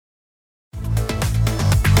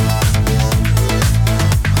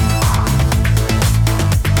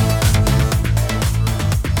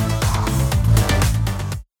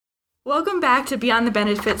back to Beyond the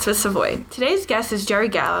Benefits with Savoy. Today's guest is Jerry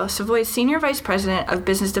Gallo, Savoy's Senior Vice President of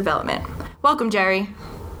Business Development. Welcome, Jerry.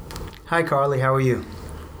 Hi, Carly. How are you?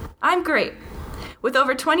 I'm great. With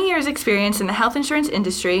over 20 years' experience in the health insurance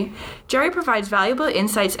industry, Jerry provides valuable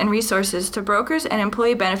insights and resources to brokers and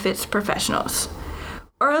employee benefits professionals.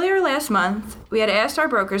 Earlier last month, we had asked our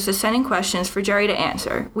brokers to send in questions for Jerry to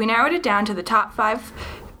answer. We narrowed it down to the top 5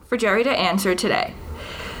 for Jerry to answer today.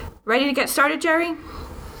 Ready to get started, Jerry?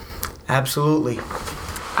 Absolutely.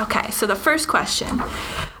 Okay, so the first question.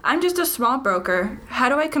 I'm just a small broker. How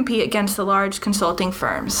do I compete against the large consulting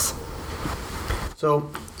firms?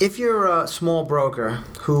 So, if you're a small broker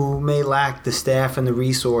who may lack the staff and the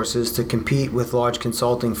resources to compete with large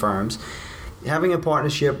consulting firms, having a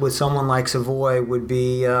partnership with someone like Savoy would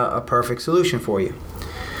be a perfect solution for you.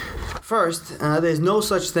 First, there's no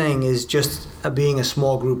such thing as just being a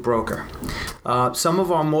small group broker. Some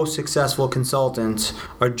of our most successful consultants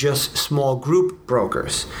are just small group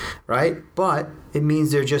brokers, right? But it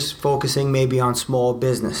means they're just focusing maybe on small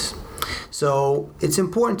business. So it's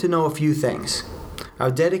important to know a few things.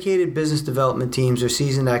 Our dedicated business development teams are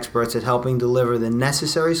seasoned experts at helping deliver the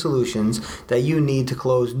necessary solutions that you need to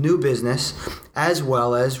close new business as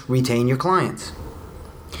well as retain your clients.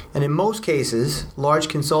 And in most cases, large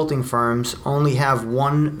consulting firms only have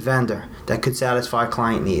one vendor that could satisfy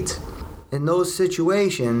client needs. In those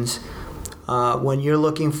situations, when you're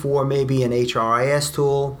looking for maybe an HRIS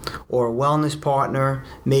tool or a wellness partner,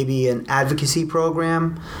 maybe an advocacy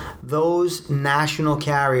program, those national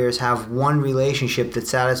carriers have one relationship that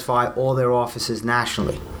satisfy all their offices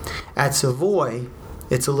nationally. At Savoy,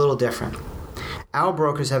 it's a little different. Our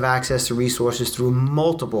brokers have access to resources through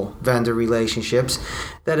multiple vendor relationships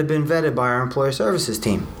that have been vetted by our employer services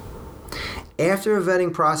team. After a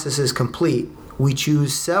vetting process is complete, we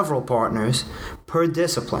choose several partners per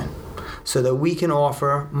discipline so that we can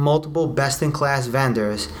offer multiple best-in-class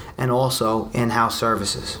vendors and also in-house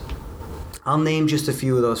services. I'll name just a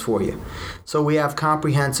few of those for you. So we have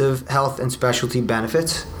comprehensive health and specialty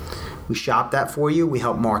benefits. We shop that for you. We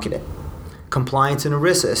help market it. Compliance and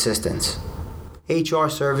ERISA assistance. HR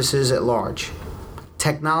services at large,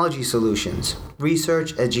 technology solutions,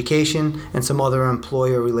 research, education, and some other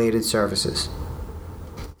employer-related services.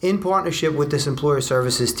 In partnership with this employer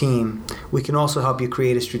services team, we can also help you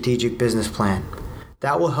create a strategic business plan.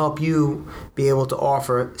 That will help you be able to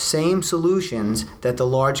offer same solutions that the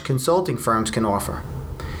large consulting firms can offer.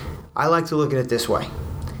 I like to look at it this way.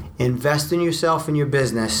 Invest in yourself and your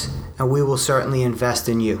business, and we will certainly invest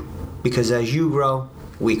in you. Because as you grow,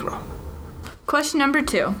 we grow. Question number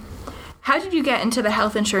 2. How did you get into the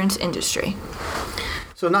health insurance industry?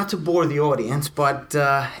 So not to bore the audience, but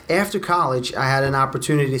after college, I had an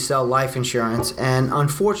opportunity to sell life insurance, and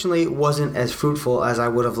unfortunately, it wasn't as fruitful as I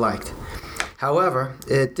would have liked. However,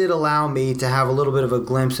 it did allow me to have a little bit of a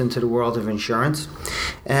glimpse into the world of insurance,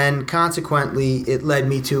 and consequently, it led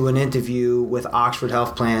me to an interview with Oxford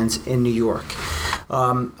Health Plans in New York.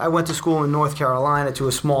 I went to school in North Carolina to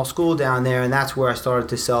a small school down there, and that's where I started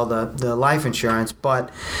to sell the life insurance.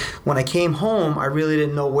 But when I came home, I really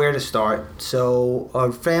didn't know where to start. So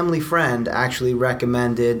a family friend actually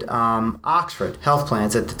recommended Oxford Health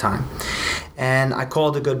Plans at the time. And I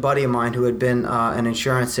called a good buddy of mine who had been an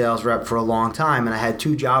insurance sales rep for a long time, and I had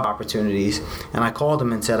 2 job opportunities. And I called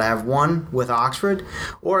him and said, I have one with Oxford,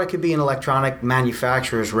 or I could be an electronic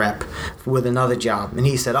manufacturer's rep with another job. And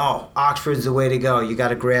he said, oh, Oxford's the way to go. You got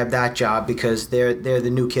to grab that job because they're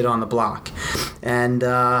the new kid on the block. And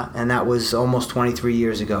that was almost 23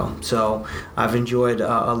 years ago. So I've enjoyed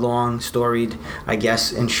a long, storied, I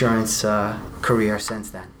guess, insurance career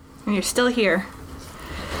since then. And you're still here.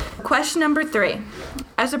 Question number 3.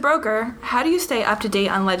 As a broker, how do you stay up to date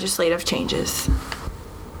on legislative changes?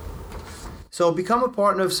 So become a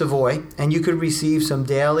partner of Savoy, and you could receive some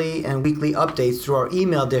daily and weekly updates through our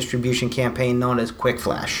email distribution campaign known as Quick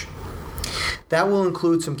Flash. That will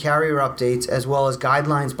include some carrier updates as well as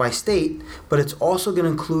guidelines by state, but it's also going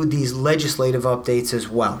to include these legislative updates as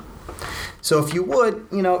well. So if you would,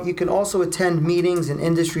 you can also attend meetings and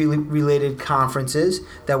industry-related conferences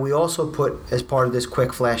that we also put as part of this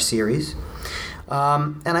Quick Flash series.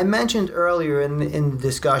 And I mentioned earlier in the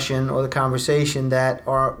discussion or the conversation that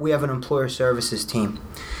we have an employer services team.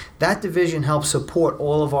 That division helps support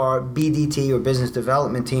all of our BDT or business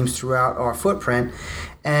development teams throughout our footprint,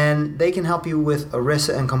 and they can help you with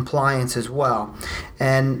ERISA and compliance as well,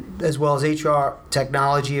 and as well as HR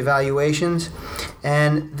technology evaluations.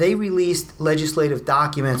 And they released legislative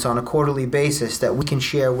documents on a quarterly basis that we can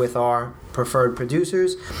share with our preferred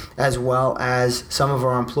producers as well as some of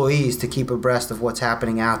our employees to keep abreast of what's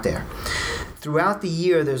happening out there. Throughout the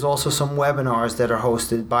year, there's also some webinars that are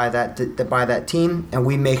hosted by that team, and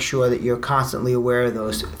we make sure that you're constantly aware of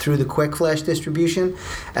those through the Quick Flash distribution,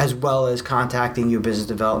 as well as contacting your business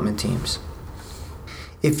development teams.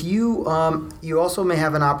 If you also may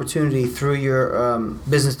have an opportunity through your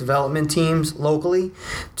business development teams locally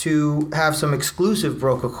to have some exclusive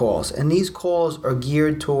broker calls, and these calls are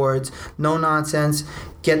geared towards no nonsense,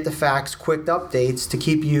 get the facts, quick updates to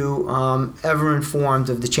keep you ever informed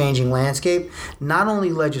of the changing landscape, not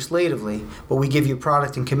only legislatively, but we give you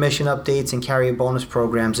product and commission updates and carrier bonus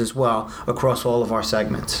programs as well across all of our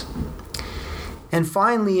segments. And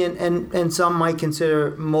finally, and some might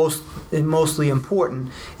consider mostly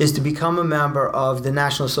important, is to become a member of the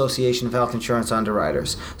National Association of Health Insurance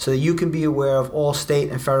Underwriters so that you can be aware of all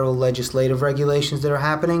state and federal legislative regulations that are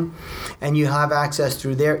happening, and you have access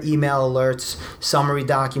through their email alerts, summary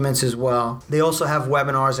documents as well. They also have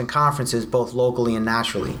webinars and conferences both locally and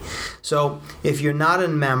nationally. So if you're not a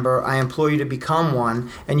member, I implore you to become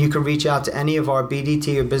one, and you can reach out to any of our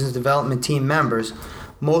BDT or business development team members,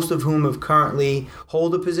 most of whom have currently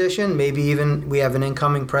hold a position. Maybe even we have an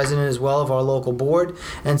incoming president as well of our local board,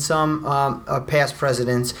 and some are past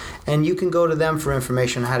presidents, and you can go to them for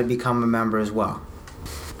information on how to become a member as well.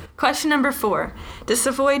 Question number 4. Does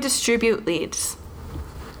Savoy distribute leads?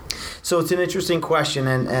 So it's an interesting question,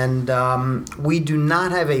 and we do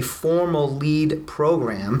not have a formal lead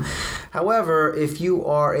program. However, if you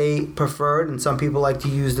are a preferred, and some people like to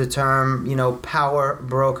use the term, power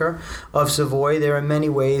broker of Savoy, there are many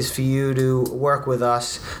ways for you to work with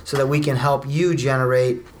us so that we can help you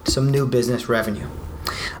generate some new business revenue.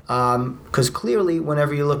 Because clearly,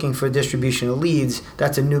 whenever you're looking for distribution of leads,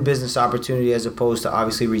 that's a new business opportunity as opposed to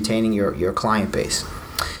obviously retaining your client base.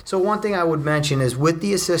 So one thing I would mention is, with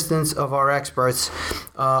the assistance of our experts,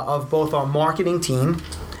 of both our marketing team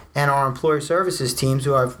and our employer services teams,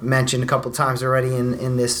 who I've mentioned a couple times already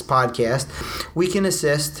in this podcast, we can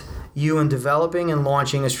assist you in developing and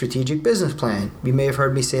launching a strategic business plan. You may have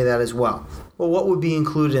heard me say that as well. Well, what would be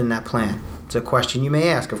included in that plan? It's a question you may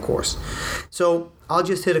ask, of course. So I'll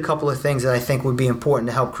just hit a couple of things that I think would be important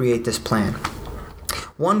to help create this plan.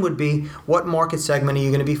 One would be, what market segment are you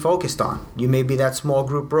going to be focused on? You may be that small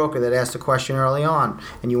group broker that asked a question early on,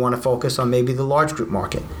 and you want to focus on maybe the large group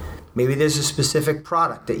market. Maybe there's a specific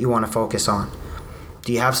product that you want to focus on.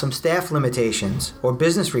 Do you have some staff limitations or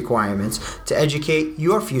business requirements to educate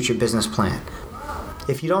your future business plan?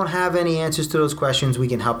 If you don't have any answers to those questions, we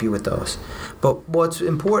can help you with those. But what's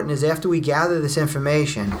important is, after we gather this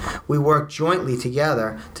information, we work jointly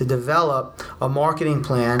together to develop a marketing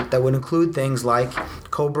plan that would include things like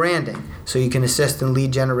co-branding, so you can assist in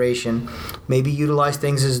lead generation, maybe utilize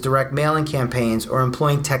things as direct mailing campaigns, or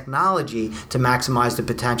employing technology to maximize the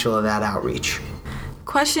potential of that outreach.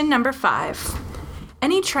 Question number 5.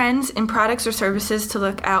 Any trends in products or services to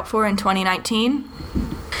look out for in 2019?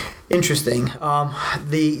 Interesting.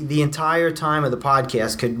 The entire time of the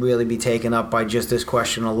podcast could really be taken up by just this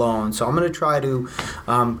question alone. So I'm going to try to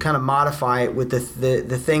kind of modify it with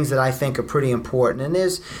the things that I think are pretty important. And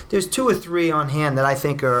there's 2 or 3 on hand that I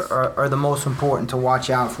think are the most important to watch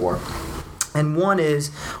out for. And one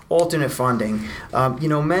is alternate funding.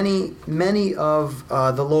 Many of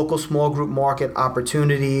the local small group market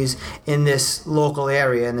opportunities in this local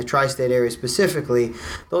area, in the tri-state area specifically,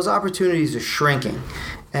 those opportunities are shrinking.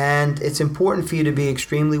 And it's important for you to be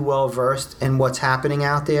extremely well versed in what's happening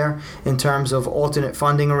out there in terms of alternate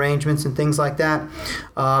funding arrangements and things like that,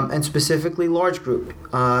 and specifically large group.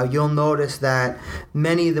 You'll notice that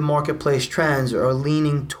many of the marketplace trends are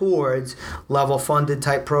leaning towards level funded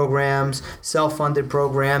type programs, self-funded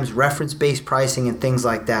programs, reference-based pricing, and things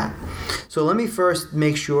like that. So let me first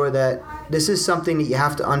make sure that this is something that you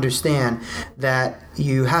have to understand, that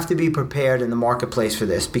you have to be prepared in the marketplace for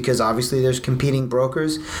this, because obviously there's competing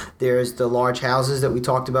brokers. There's the large houses that we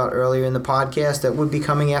talked about earlier in the podcast that would be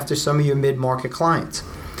coming after some of your mid-market clients.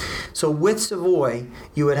 So with Savoy,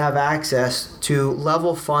 you would have access to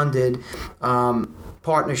level-funded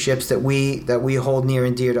partnerships that we hold near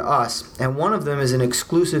and dear to us, and one of them is an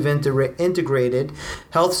exclusive integrated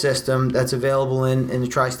health system that's available in the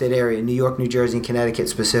tri-state area, New York, New Jersey, and Connecticut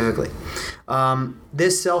specifically.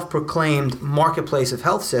 This self-proclaimed marketplace of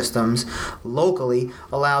health systems locally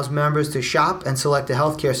allows members to shop and select a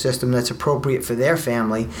healthcare system that's appropriate for their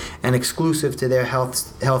family and exclusive to their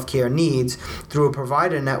healthcare needs through a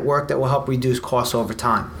provider network that will help reduce costs over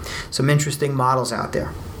time. Some interesting models out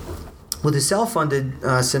there. With a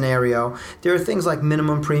self-funded scenario, there are things like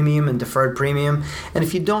minimum premium and deferred premium. And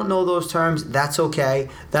if you don't know those terms, that's okay.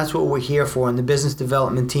 That's what we're here for. And the business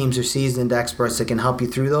development teams are seasoned experts that can help you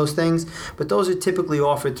through those things. But those are typically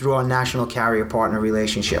offered through our national carrier partner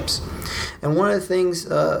relationships. And one of the things,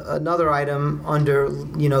 another item under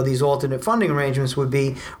these alternate funding arrangements would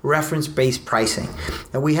be reference-based pricing.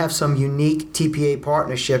 And we have some unique TPA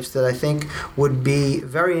partnerships that I think would be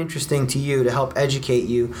very interesting to you to help educate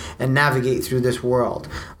you and navigate through this world.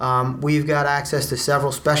 We've got access to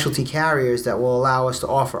several specialty carriers that will allow us to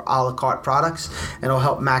offer a la carte products and will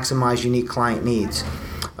help maximize unique client needs.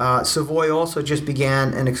 Savoy also just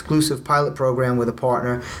began an exclusive pilot program with a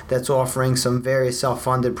partner that's offering some various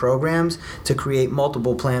self-funded programs to create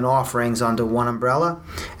multiple plan offerings under one umbrella.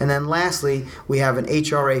 And then lastly, we have an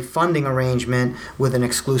HRA funding arrangement with an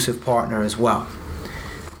exclusive partner as well.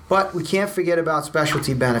 But we can't forget about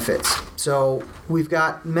specialty benefits. So we've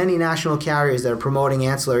got many national carriers that are promoting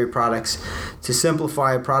ancillary products to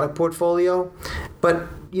simplify a product portfolio. But,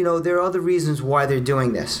 there are other reasons why they're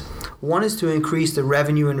doing this. One is to increase the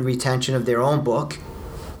revenue and retention of their own book,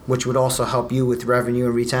 which would also help you with revenue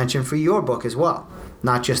and retention for your book as well,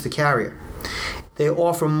 not just the carrier. They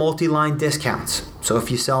offer multi-line discounts. So if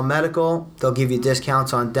you sell medical, they'll give you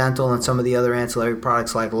discounts on dental and some of the other ancillary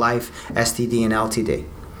products like life, STD, and LTD.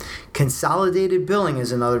 Consolidated billing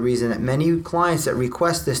is another reason that many clients that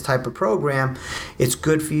request this type of program, it's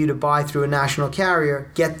good for you to buy through a national carrier,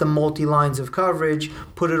 get the multi-lines of coverage,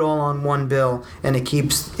 put it all on one bill, and it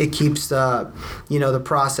keeps the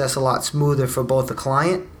process a lot smoother for both the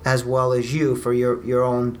client as well as you for your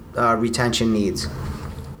own retention needs.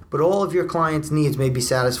 But all of your clients' needs may be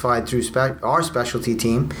satisfied through our specialty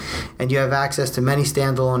team, and you have access to many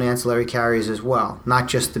standalone ancillary carriers as well, not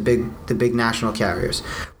just the big national carriers.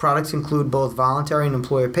 Products include both voluntary and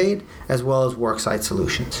employer-paid, as well as worksite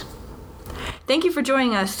solutions. Thank you for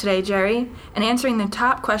joining us today, Jerry, and answering the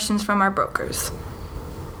top questions from our brokers.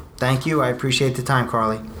 Thank you. I appreciate the time,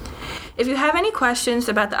 Carly. If you have any questions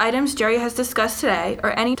about the items Jerry has discussed today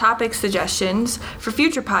or any topic suggestions for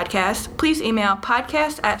future podcasts, please email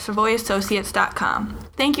podcast@savoyassociates.com.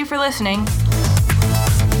 Thank you for listening.